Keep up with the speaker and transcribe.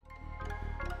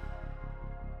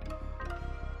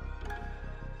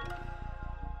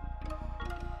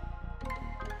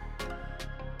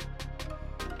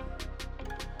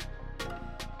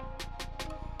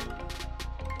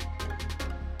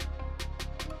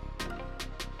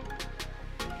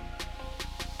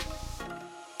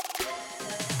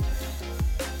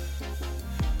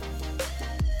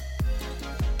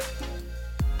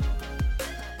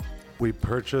We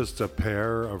purchased a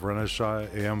pair of Renishaw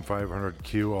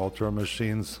AM500Q Ultra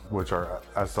machines, which are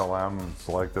SLM,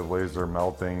 selective laser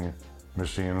melting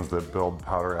machines that build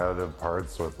powder additive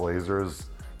parts with lasers.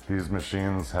 These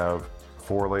machines have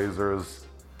 4 lasers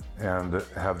and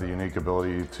have the unique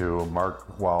ability to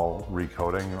mark while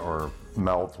recoating or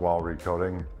melt while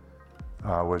recoating,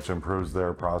 which improves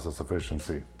their process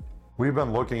efficiency. We've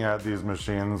been looking at these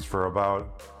machines for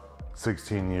about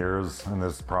 16 years in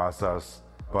this process,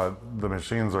 but the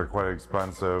machines are quite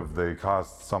expensive. They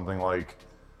cost something like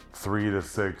 3 to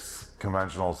 6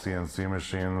 conventional CNC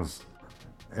machines,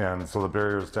 and so the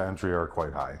barriers to entry are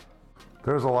quite high.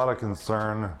 There's a lot of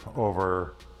concern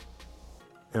over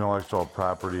intellectual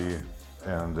property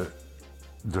and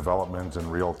development in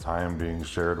real time being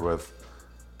shared with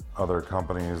other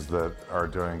companies that are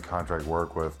doing contract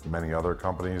work with many other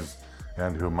companies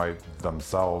and who might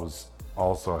themselves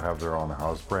also have their own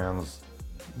house brands.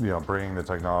 Bringing the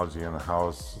technology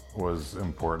in-house was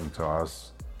important to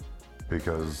us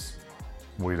because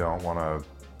we don't want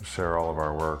to share all of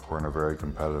our work. We're in a very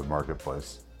competitive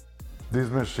marketplace. These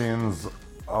machines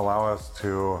allow us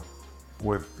to,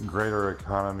 with greater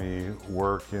economy,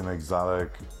 work in exotic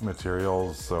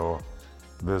materials. So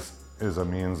this is a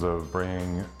means of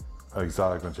bringing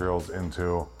exotic materials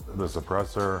into the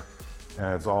suppressor,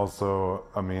 and it's also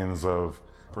a means of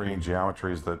bringing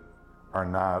geometries that are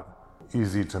not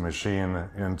easy to machine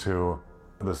into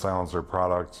the silencer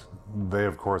product. They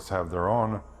of course have their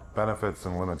own benefits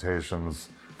and limitations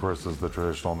versus the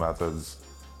traditional methods.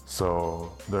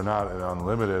 So they're not an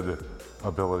unlimited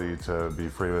ability to be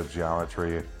free with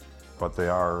geometry, but they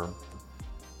are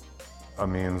a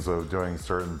means of doing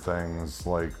certain things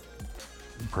like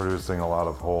producing a lot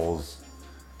of holes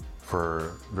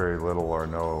for very little or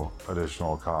no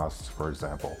additional cost, for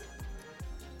example.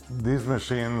 These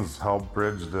machines help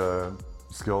bridge the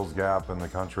skills gap in the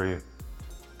country.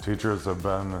 Teachers have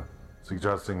been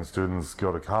suggesting students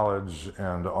go to college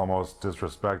and almost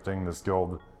disrespecting the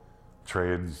skilled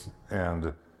trades.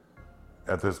 And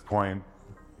at this point,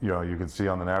 you can see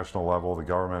on the national level, the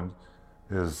government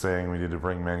is saying we need to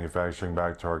bring manufacturing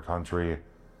back to our country.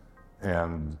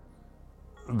 And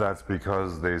that's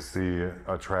because they see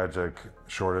a tragic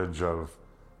shortage of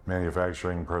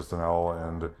manufacturing personnel,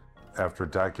 and after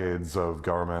decades of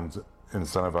government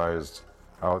incentivized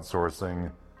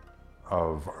outsourcing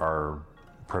of our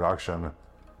production,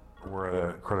 we're at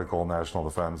a critical national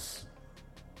defense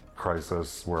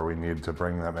crisis where we need to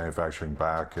bring that manufacturing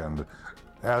back. And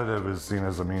additive is seen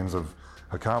as a means of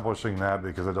accomplishing that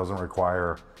because it doesn't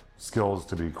require skills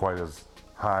to be quite as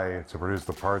high to produce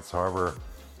the parts. However,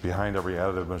 behind every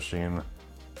additive machine,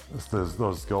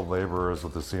 those skilled laborers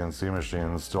with the CNC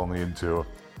machines still need to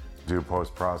do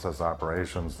post-process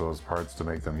operations, those parts, to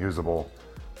make them usable.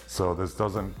 So this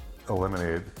doesn't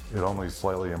eliminate, it only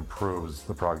slightly improves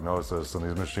the prognosis. And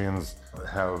these machines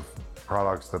have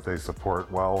products that they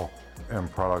support well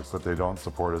and products that they don't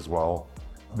support as well,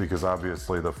 because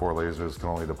obviously the 4 lasers can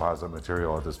only deposit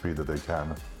material at the speed that they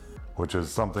can, which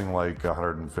is something like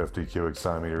 150 cubic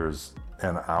centimeters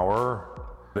an hour.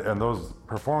 And those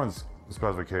performance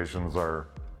specifications are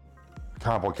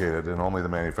complicated, and only the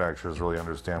manufacturers really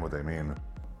understand what they mean.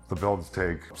 The builds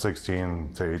take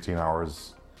 16 to 18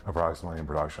 hours approximately in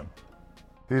production.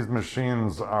 These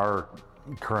machines are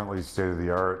currently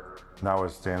state-of-the-art,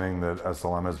 notwithstanding that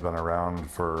SLM has been around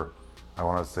for, I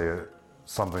want to say,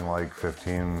 something like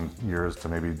 15 years to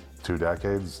maybe 2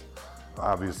 decades.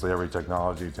 Obviously, every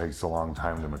technology takes a long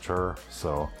time to mature,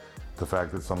 so the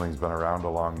fact that something's been around a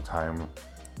long time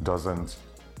doesn't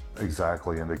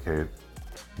exactly indicate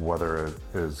whether it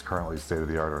is currently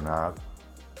state-of-the-art or not.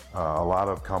 A lot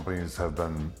of companies have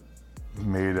been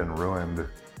made and ruined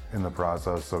in the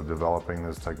process of developing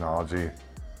this technology.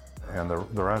 And the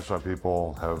Renishaw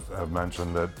people have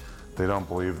mentioned that they don't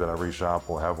believe that every shop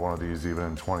will have one of these even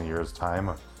in 20 years'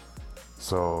 time.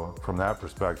 So from that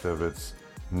perspective, it's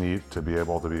neat to be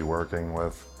able to be working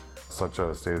with such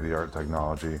a state-of-the-art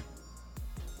technology.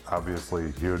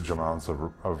 Obviously, huge amounts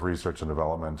of research and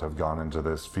development have gone into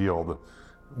this field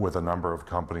with a number of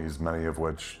companies, many of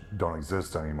which don't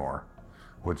exist anymore,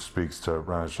 which speaks to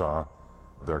Renishaw,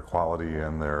 their quality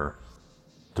and their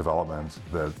development,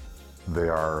 that they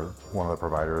are one of the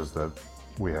providers that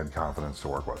we had confidence to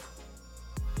work with.